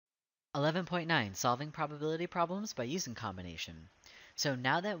11.9, solving probability problems by using combination. So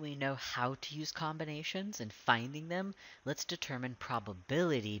now that we know how to use combinations and finding them, let's determine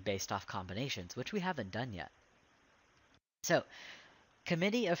probability based off combinations, which we haven't done yet. So,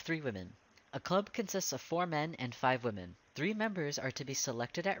 committee of 3 women. A club consists of 4 men and 5 women. 3 members are to be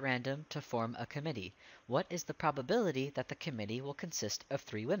selected at random to form a committee. What is the probability that the committee will consist of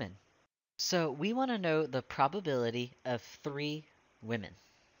 3 women? So we want to know the probability of 3 women.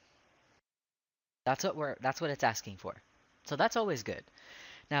 That's what it's asking for. So that's always good.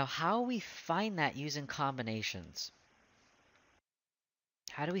 Now, how we find that using combinations?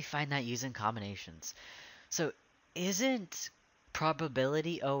 How do we find that using combinations? So isn't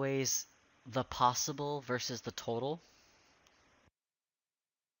probability always the possible versus the total?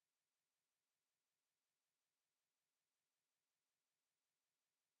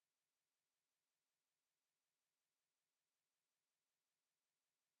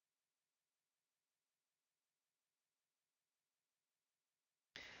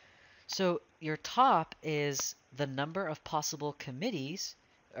 So your top is the number of possible committees,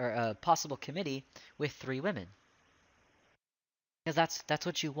 or a possible committee with 3 women. Because that's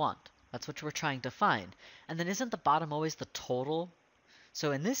what you want. That's what we're trying to find. And then isn't the bottom always the total?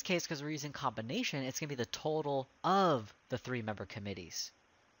 So in this case, because we're using combination, it's going to be the total of the 3-member committees.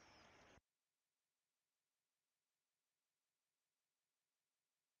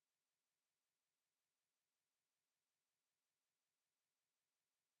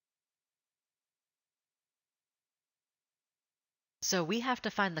 So we have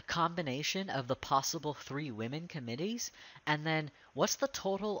to find the combination of the possible 3 women committees, and then what's the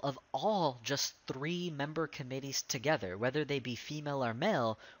total of all just 3-member committees together, whether they be female or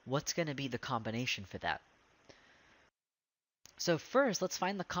male, what's going to be the combination for that? So first, let's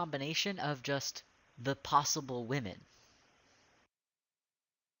find the combination of just the possible women.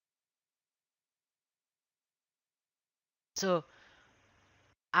 So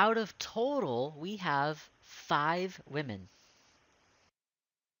out of total, we have 5 women.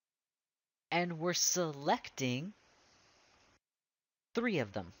 And we're selecting 3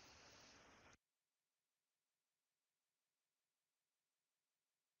 of them.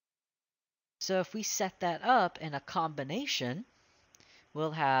 So if we set that up in a combination,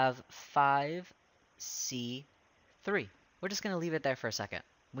 we'll have 5C3. We're just going to leave it there for a second.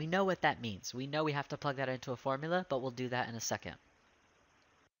 We know what that means. We know we have to plug that into a formula, but we'll do that in a second.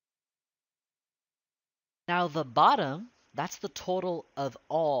 Now the bottom, that's the total of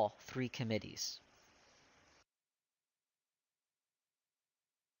all 3 committees.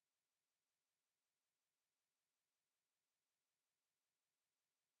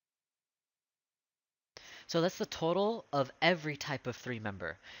 So that's the total of every type of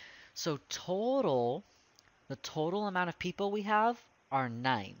 3-member. So total, the total amount of people we have are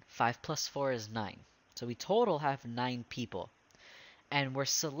 9. 5 plus 4 is 9. So we total have 9 people. And we're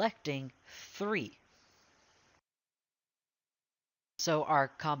selecting 3. So our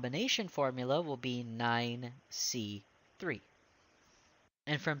combination formula will be 9C3.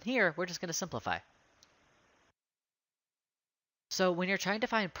 And from here, we're just going to simplify. So when you're trying to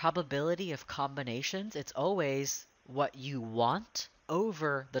find probability of combinations, it's always what you want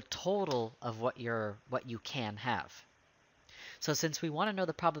over the total of what you can have. So since we want to know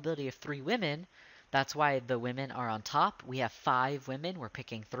the probability of 3 women, that's why the women are on top. We have 5 women, we're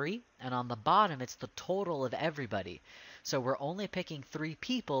picking 3. And on the bottom, it's the total of everybody. So we're only picking 3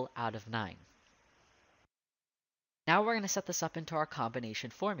 people out of 9. Now we're going to set this up into our combination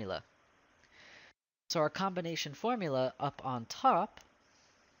formula. So our combination formula up on top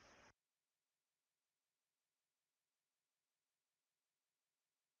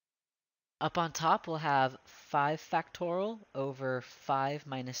we'll have 5 factorial over 5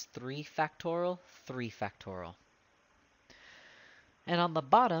 minus 3 factorial, 3 factorial. And on the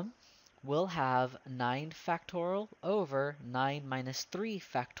bottom, we'll have 9 factorial over 9 minus 3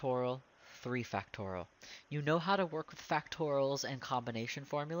 factorial, 3 factorial. You know how to work with factorials and combination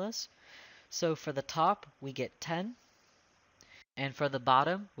formulas. So for the top, we get 10. And for the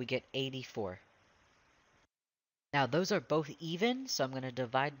bottom, we get 84. Now those are both even, so I'm going to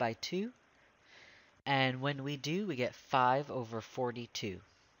divide by 2. And when we do, we get 5 over 42.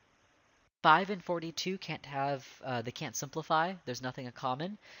 5 and 42 they can't simplify. There's nothing in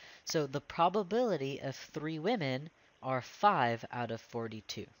common. So the probability of 3 women are 5 out of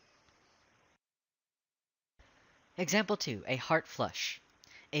 42. Example 2, a heart flush.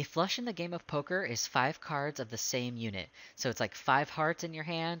 A flush in the game of poker is 5 cards of the same unit. So it's like 5 hearts in your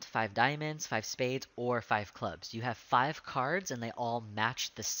hand, 5 diamonds, 5 spades, or 5 clubs. You have 5 cards and they all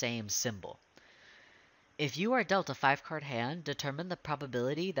match the same symbol. If you are dealt a 5-card hand, determine the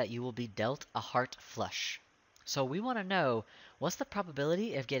probability that you will be dealt a heart flush. So we want to know, what's the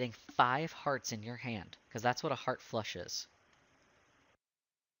probability of getting 5 hearts in your hand? Because that's what a heart flush is.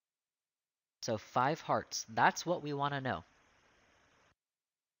 So 5 hearts, that's what we want to know.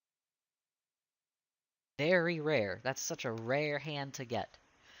 Very rare. That's such a rare hand to get.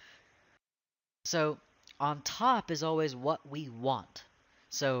 So on top is always what we want.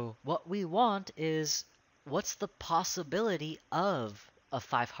 So what we want is, what's the possibility of a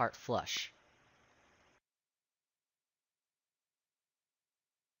 5-heart flush?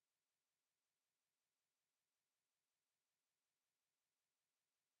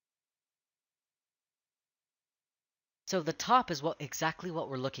 So the top is exactly what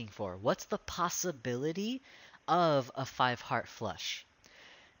we're looking for. What's the possibility of a 5-heart flush?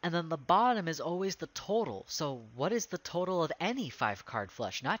 And then the bottom is always the total. So what is the total of any 5-card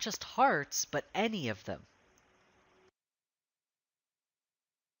flush? Not just hearts, but any of them.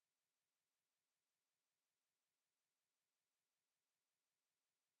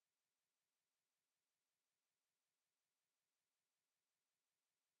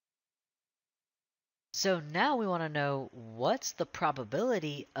 So now we want to know, what's the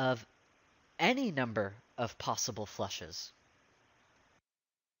probability of any number of possible flushes.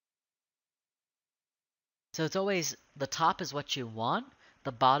 So it's always, the top is what you want,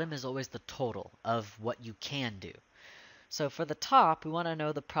 the bottom is always the total of what you can do. So for the top, we want to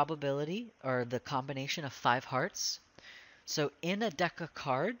know the probability, or the combination of 5 hearts. So in a deck of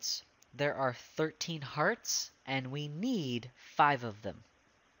cards, there are 13 hearts, and we need 5 of them.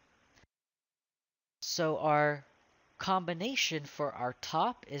 So our combination for our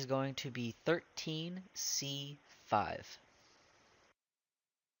top is going to be 13C5.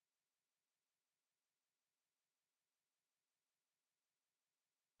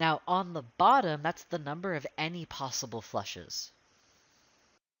 Now on the bottom, that's the number of any possible flushes.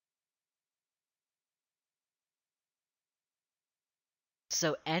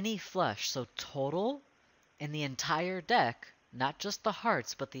 So any flush, so total in the entire deck, not just the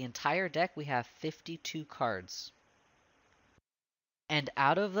hearts, but the entire deck, we have 52 cards. And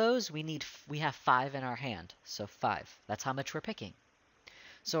out of those, we have 5 in our hand. So 5. That's how much we're picking.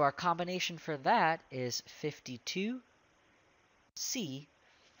 So our combination for that is 52C5.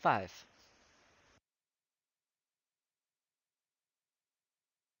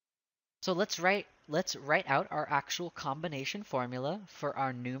 So let's write out our actual combination formula. For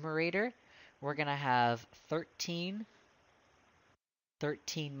our numerator, we're going to have 13,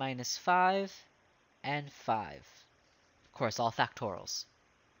 13 minus 5, and 5. Of course, all factorials.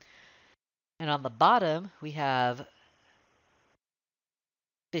 And on the bottom, we have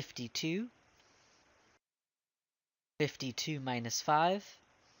 52, 52 minus 5,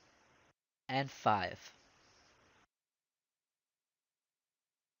 and 5.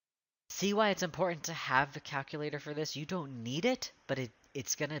 See why it's important to have the calculator for this? You don't need it, but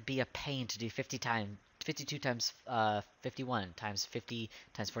it's going to be a pain to do 52 times 51 times 50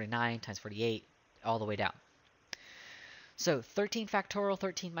 times 49 times 48 all the way down. So 13 factorial,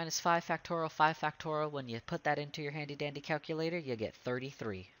 13 minus 5 factorial, 5 factorial. When you put that into your handy dandy calculator, you get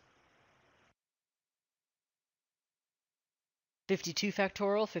 33. 52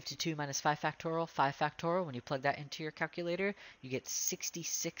 factorial, 52 minus 5 factorial, 5 factorial. When you plug that into your calculator, you get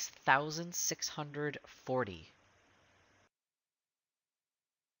 66,640.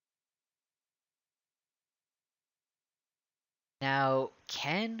 Now,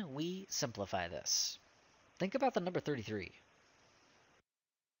 can we simplify this? Think about the number 33.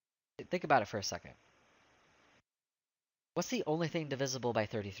 Think about it for a second. What's the only thing divisible by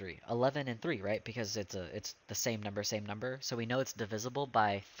 33? 11 and 3, right? Because it's the same number, so we know it's divisible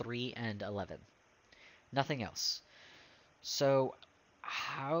by 3 and 11. Nothing else. So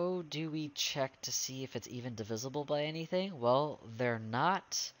how do we check to see if it's even divisible by anything? Well, they're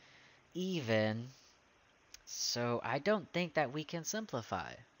not even, so I don't think that we can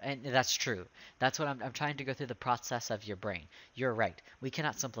simplify. And that's true. That's what I'm trying to go through the process of your brain. You're right. We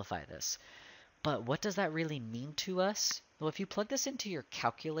cannot simplify this. But what does that really mean to us? Well, if you plug this into your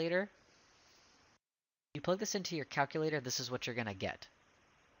calculator, this is what you're going to get.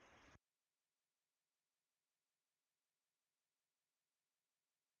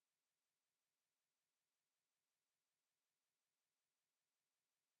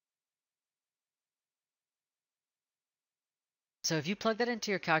 So if you plug that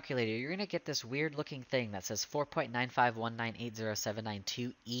into your calculator, you're going to get this weird looking thing that says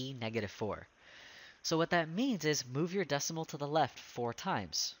 4.951980792E negative 4. So what that means is move your decimal to the left 4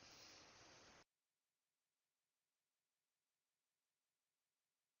 times.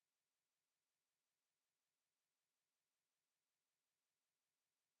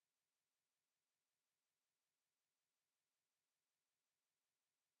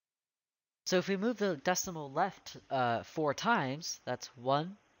 So if we move the decimal left 4 times, that's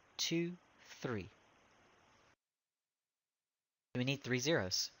 1, 2, 3. We need 3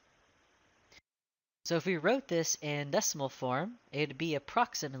 zeros. So if we wrote this in decimal form, it'd be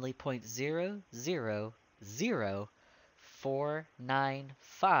approximately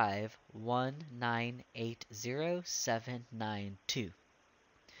 0.0004951980792,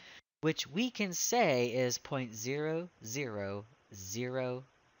 which we can say is 0.000.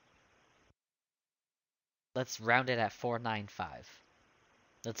 Let's round it at 495.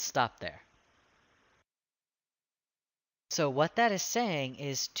 Let's stop there. So what that is saying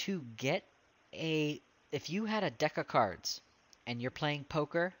is to get if you had a deck of cards and you're playing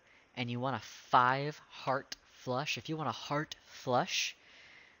poker and you want a 5 heart flush, if you want a heart flush,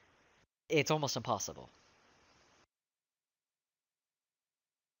 it's almost impossible.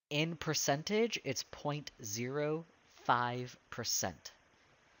 In percentage, it's 0.05%.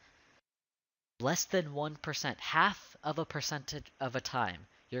 Less than 1%, half of a percentage of a time,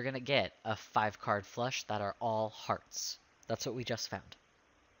 you're going to get a 5-card flush that are all hearts. That's what we just found.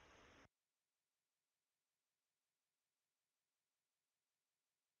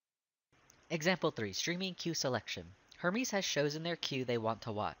 Example 3, streaming queue selection. Hermes has shows in their queue they want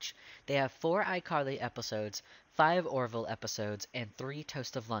to watch. They have 4 iCarly episodes, 5 Orville episodes, and 3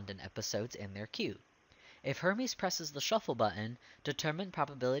 Toast of London episodes in their queue. If Hermes presses the shuffle button, determine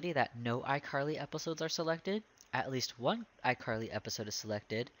probability that no iCarly episodes are selected, at least 1 iCarly episode is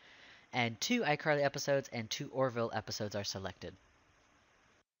selected, and 2 iCarly episodes and 2 Orville episodes are selected.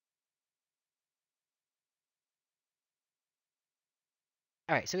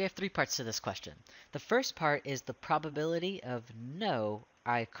 Alright, so we have 3 parts to this question. The first part is the probability of no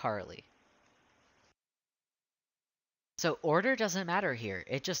iCarly. So order doesn't matter here.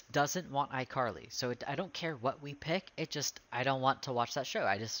 It just doesn't want iCarly. So I don't care what we pick. I don't want to watch that show.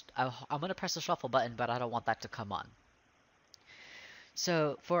 I'm going to press the shuffle button, but I don't want that to come on.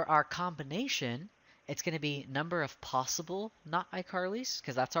 So for our combination, it's going to be number of possible not iCarlys,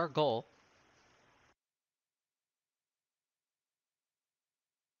 because that's our goal.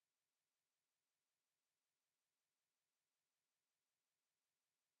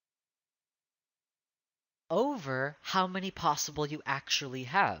 Over how many possible you actually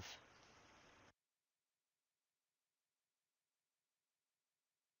have.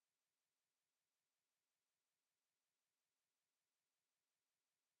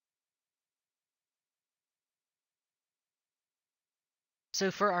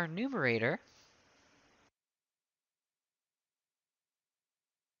 So for our numerator,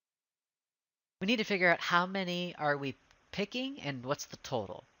 we need to figure out how many are we picking and what's the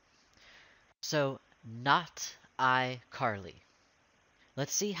total. So not iCarly.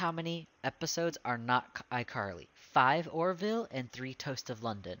 Let's see how many episodes are not iCarly. 5 Orville and 3 Toast of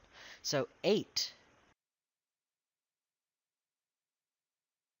London. So 8.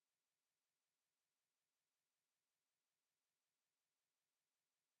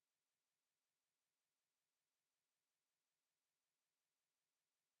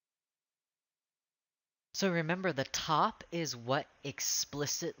 So remember, the top is what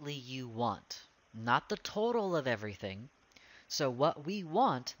explicitly you want, not the total of everything. So what we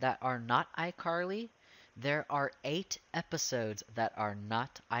want that are not iCarly, there are 8 episodes that are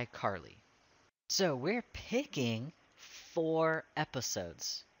not iCarly. So we're picking 4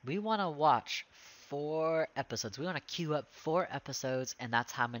 episodes. We want to watch 4 episodes. We want to queue up 4 episodes, and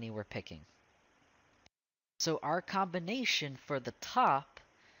that's how many we're picking. So our combination for the top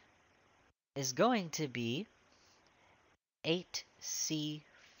is going to be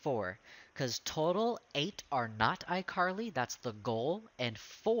 8C4, because total 8 are not iCarly, that's the goal, and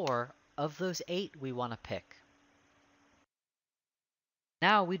 4 of those 8 we want to pick.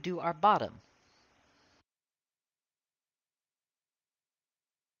 Now we do our bottom.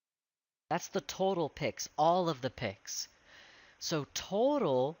 That's the total picks, all of the picks. So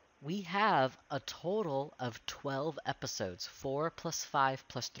total, we have a total of 12 episodes. 4 plus 5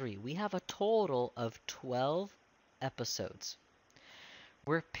 plus 3. We have a total of 12 episodes.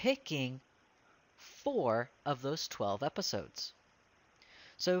 We're picking 4 of those 12 episodes.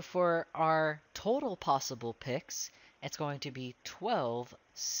 So for our total possible picks, it's going to be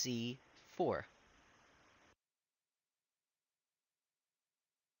 12C4.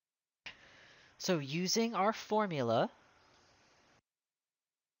 So using our formula,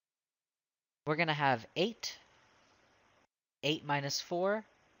 we're going to have 8, 8 minus 4,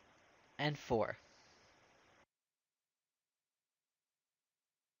 and 4.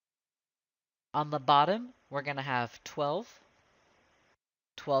 On the bottom, we're going to have 12,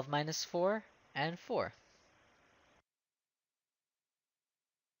 12 minus 4, and 4.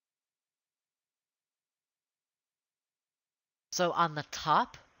 So on the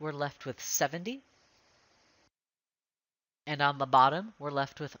top, we're left with 70. And on the bottom, we're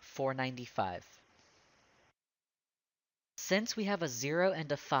left with 495. Since we have a 0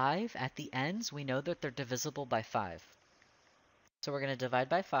 and a 5 at the ends, we know that they're divisible by 5. So we're going to divide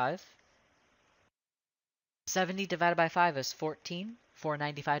by 5. 70 divided by 5 is 14.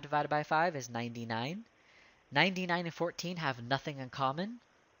 495 divided by 5 is 99. 99 and 14 have nothing in common.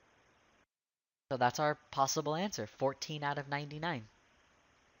 So that's our possible answer, 14 out of 99.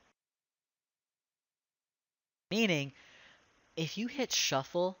 Meaning, if you hit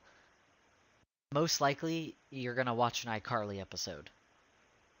shuffle, most likely you're going to watch an iCarly episode.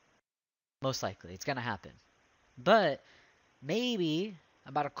 Most likely, it's going to happen. But maybe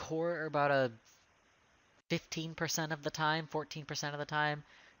about a 15% of the time, 14% of the time,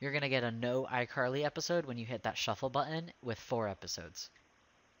 you're going to get a no iCarly episode when you hit that shuffle button with 4 episodes.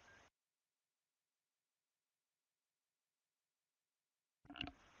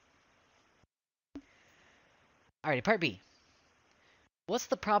 Alrighty, part B. What's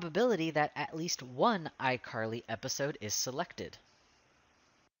the probability that at least one iCarly episode is selected?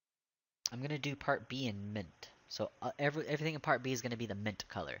 I'm going to do part B in mint. So everything in part B is going to be the mint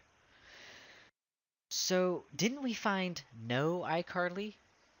color. So didn't we find no iCarly?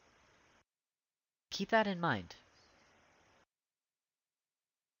 Keep that in mind.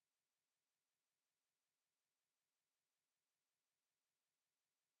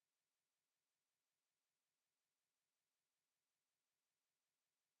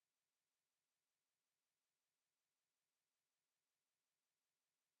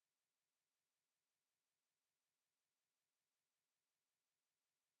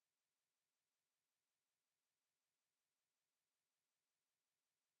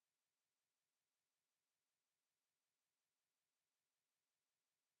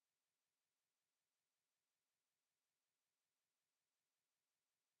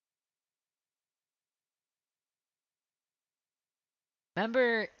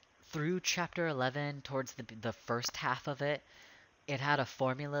 Remember through chapter 11, towards the first half of it, it had a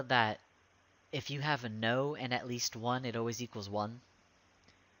formula that if you have a no and at least one, it always equals 1?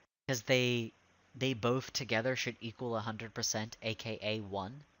 Because they both together should equal 100%, aka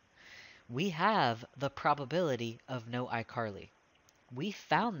 1. We have the probability of no iCarly. We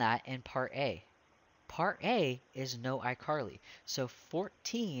found that in part A. Part A is no iCarly. So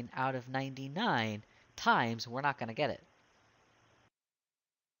 14 out of 99 times we're not going to get it.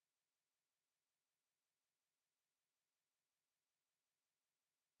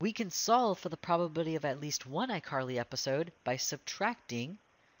 We can solve for the probability of at least one iCarly episode by subtracting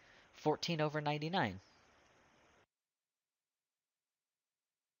 14 over 99.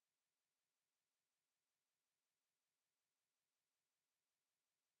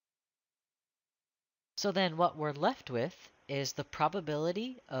 So then what we're left with is the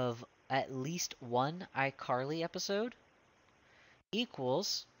probability of at least one iCarly episode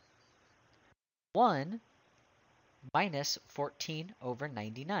equals 1 minus 14 over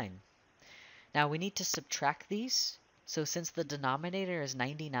 99. Now we need to subtract these. So since the denominator is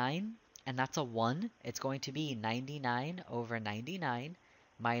 99, and that's a 1, it's going to be 99 over 99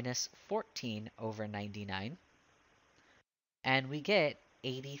 minus 14 over 99. And we get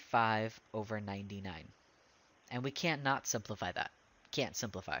 85 over 99. And we can't not simplify that. Can't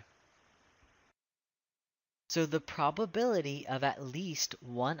simplify. So the probability of at least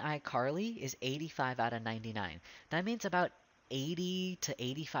one iCarly is 85 out of 99. That means about 80 to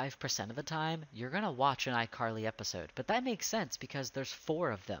 85% of the time, you're going to watch an iCarly episode. But that makes sense because there's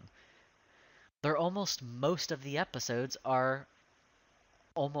 4 of them. Most of the episodes are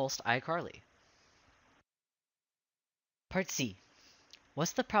almost iCarly. Part C.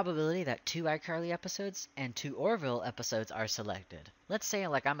 What's the probability that 2 iCarly episodes and 2 Orville episodes are selected? Let's say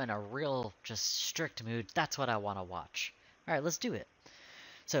like I'm in a real just strict mood. That's what I want to watch. All right, let's do it.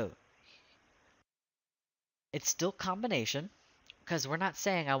 So it's still combination because we're not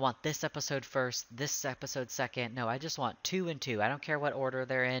saying I want this episode first, this episode second. No, I just want 2 and 2. I don't care what order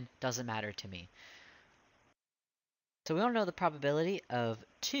they're in. Doesn't matter to me. So we want to know the probability of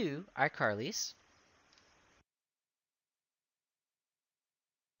 2 iCarlys.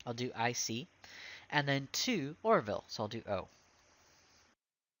 I'll do IC. And then 2 Orville, so I'll do O.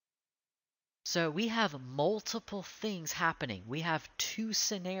 So we have multiple things happening. We have 2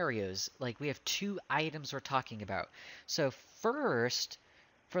 scenarios, like we have 2 items we're talking about. So first,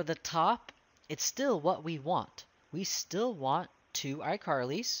 for the top, it's still what we want. We still want 2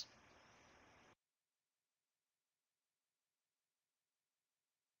 iCarlys.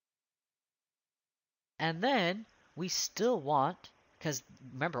 And then we still want, because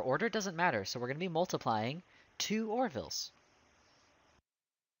remember, order doesn't matter, so we're going to be multiplying 2 Orvilles.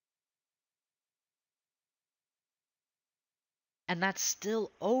 And that's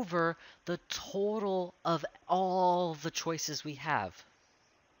still over the total of all the choices we have.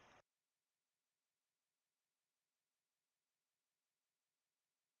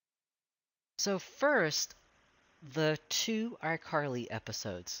 So first, the 2 iCarly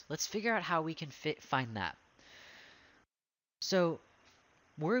episodes. Let's figure out how we can find that. So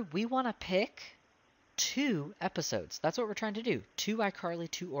we want to pick 2 episodes. That's what we're trying to do. 2 iCarly,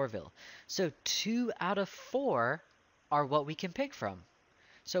 2 Orville. So 2 out of 4 are what we can pick from.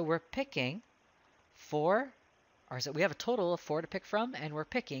 So we're picking 4, or so we have a total of 4 to pick from, and we're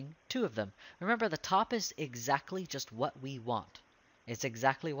picking 2 of them. Remember, the top is exactly just what we want. It's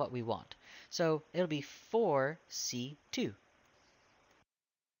exactly what we want. So it'll be 4C2.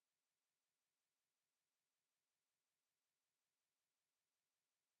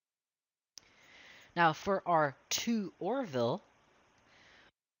 Now for our 2 Orville,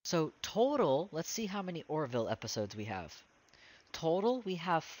 so total, let's see how many Orville episodes we have. Total, we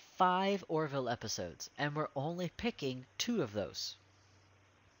have 5 Orville episodes, and we're only picking 2 of those.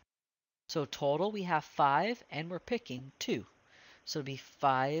 So total, we have 5, and we're picking 2. So it'll be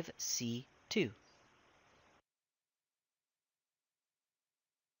 5C2.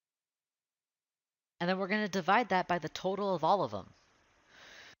 And then we're going to divide that by the total of all of them.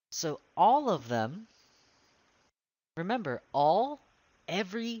 So all of them, remember,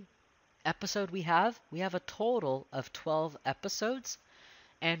 every episode we have a total of 12 episodes,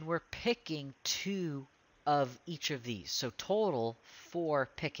 and we're picking 2 of each of these. So total 4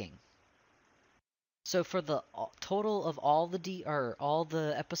 picking. So for the total of all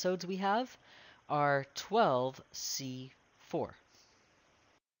the episodes we have are 12C4.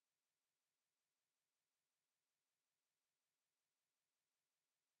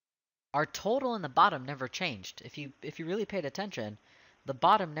 Our total in the bottom never changed. If you really paid attention, the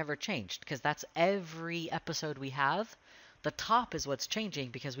bottom never changed because that's every episode we have. The top is what's changing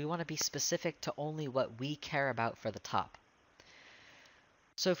because we want to be specific to only what we care about for the top.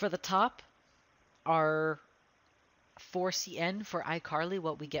 So for the top, our 4CN for iCarly,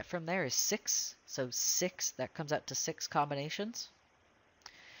 what we get from there is 6. So 6, that comes out to 6 combinations.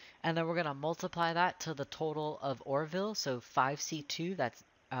 And then we're going to multiply that to the total of Orville. So 5C2, that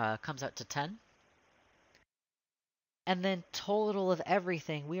comes out to 10. And then total of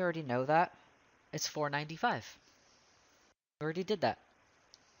everything, we already know that. It's 495. We already did that.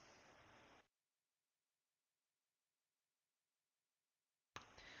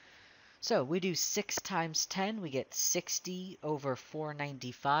 So we do 6 times 10, we get 60 over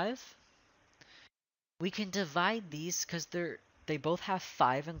 495. We can divide these because they both have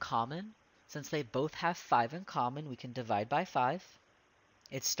 5 in common. Since they both have 5 in common, we can divide by 5.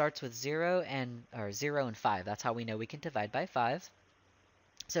 It starts with 0 and 5. That's how we know we can divide by 5.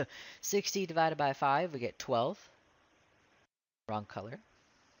 So 60 divided by 5, we get 12. Wrong color.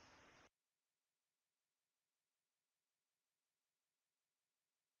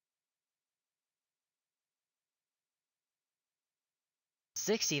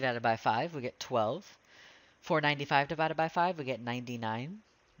 $60 divided by 5, we get 12. 495 divided by 5, we get 99.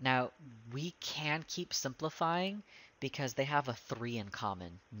 Now, we can keep simplifying because they have a 3 in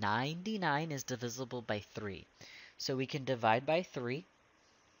common. 99 is divisible by 3. So we can divide by 3.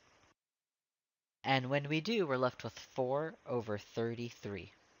 And when we do, we're left with 4 over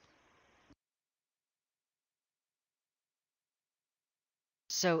 33.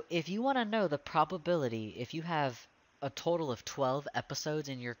 So if you want to know the probability, if you have a total of 12 episodes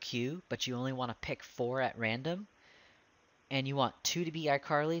in your queue, but you only want to pick 4 at random, and you want 2 to be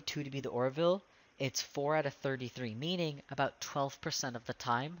iCarly, 2 to be the Orville, it's 4 out of 33, meaning about 12% of the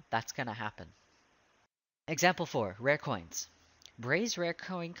time that's going to happen. Example 4, rare coins. Bray's rare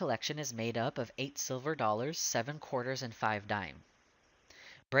coin collection is made up of 8 silver dollars, 7 quarters, and 5 dime.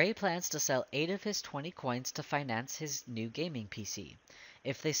 Bray plans to sell 8 of his 20 coins to finance his new gaming PC.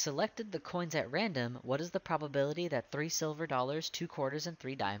 If they selected the coins at random, what is the probability that 3 silver dollars, 2 quarters, and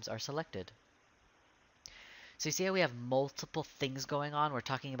 3 dimes are selected? So you see how we have multiple things going on? We're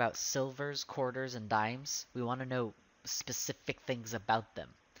talking about silvers, quarters, and dimes. We want to know specific things about them.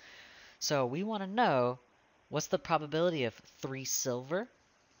 So we want to know, what's the probability of 3 silver,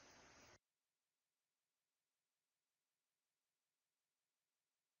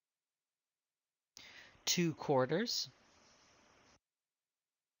 2 quarters,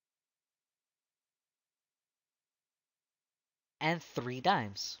 and 3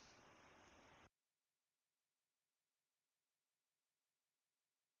 dimes?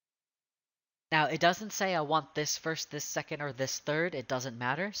 Now, it doesn't say I want this first, this second, or this third. It doesn't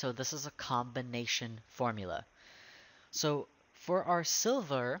matter. So this is a combination formula. So for our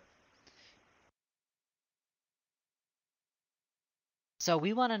silver, So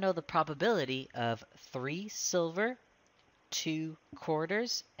we want to know the probability of 3 silver, 2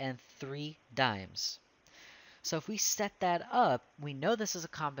 quarters, and 3 dimes. So if we set that up, we know this is a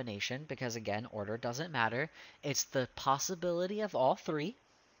combination because, again, order doesn't matter. It's the possibility of all 3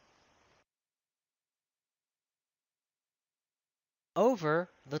 over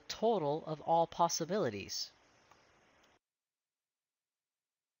the total of all possibilities.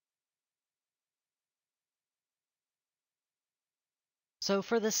 So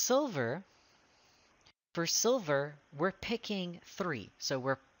for silver, we're picking 3. So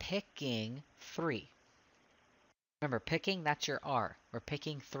we're picking 3. Remember, picking, that's your R. We're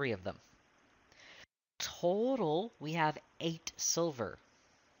picking 3 of them. Total, we have 8 silver.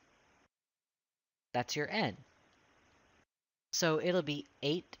 That's your N. So it'll be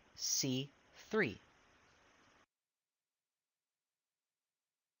 8C3.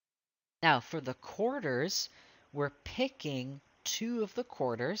 Now for the quarters, we're picking 2 of the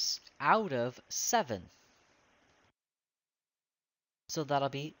quarters out of 7. So that'll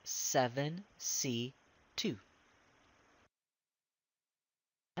be 7C2.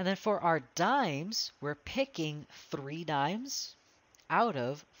 And then for our dimes, we're picking 3 dimes out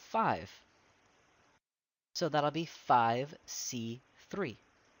of 5. So that'll be 5C3.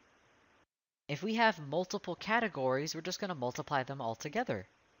 If we have multiple categories, we're just going to multiply them all together.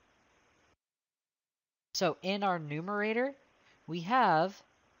 So in our numerator, we have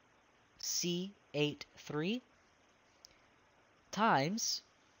C83 times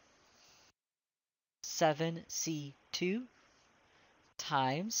 7C2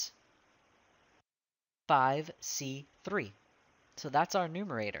 times 5C3. So that's our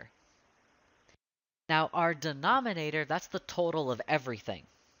numerator. Now our denominator, that's the total of everything.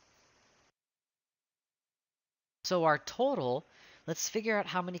 So our total, let's figure out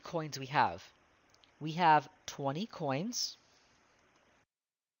how many coins we have. We have 20 coins,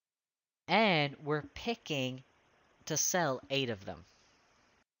 and we're picking to sell 8 of them.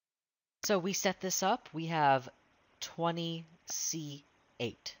 So we set this up, we have 20C8.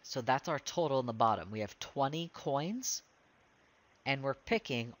 So that's our total in the bottom. We have 20 coins, and we're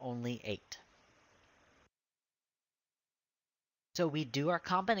picking only 8. So we do our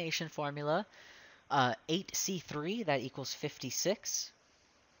combination formula. 8C3, that equals 56.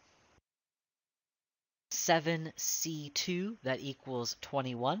 7C2, that equals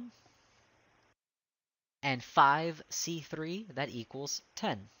 21. And 5C3, that equals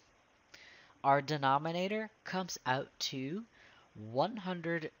 10. Our denominator comes out to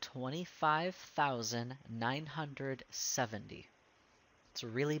 125,970. It's a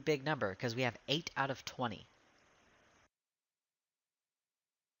really big number because we have 8 out of 20.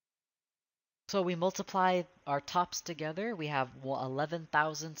 So we multiply our tops together. We have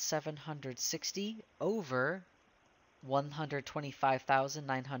 11,760 over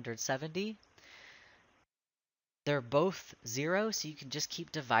 125,970. They're both 0, so you can just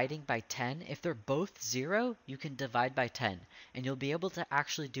keep dividing by 10. If they're both 0, you can divide by 10, and you'll be able to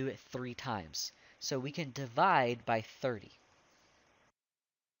actually do it 3 times. So we can divide by 30.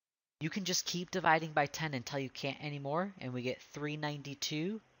 You can just keep dividing by 10 until you can't anymore, and we get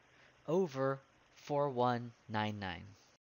 392 over 4199.